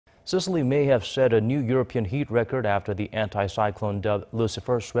Sicily may have set a new European heat record after the anti-cyclone dubbed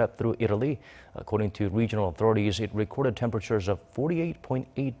Lucifer swept through Italy. According to regional authorities, it recorded temperatures of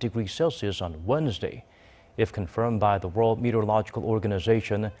 48.8 degrees Celsius on Wednesday. If confirmed by the World Meteorological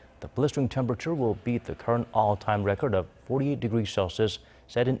Organization, the blistering temperature will beat the current all-time record of 48 degrees Celsius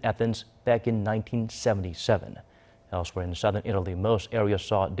set in Athens back in 1977. Elsewhere in southern Italy, most areas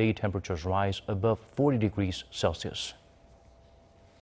saw day temperatures rise above 40 degrees Celsius.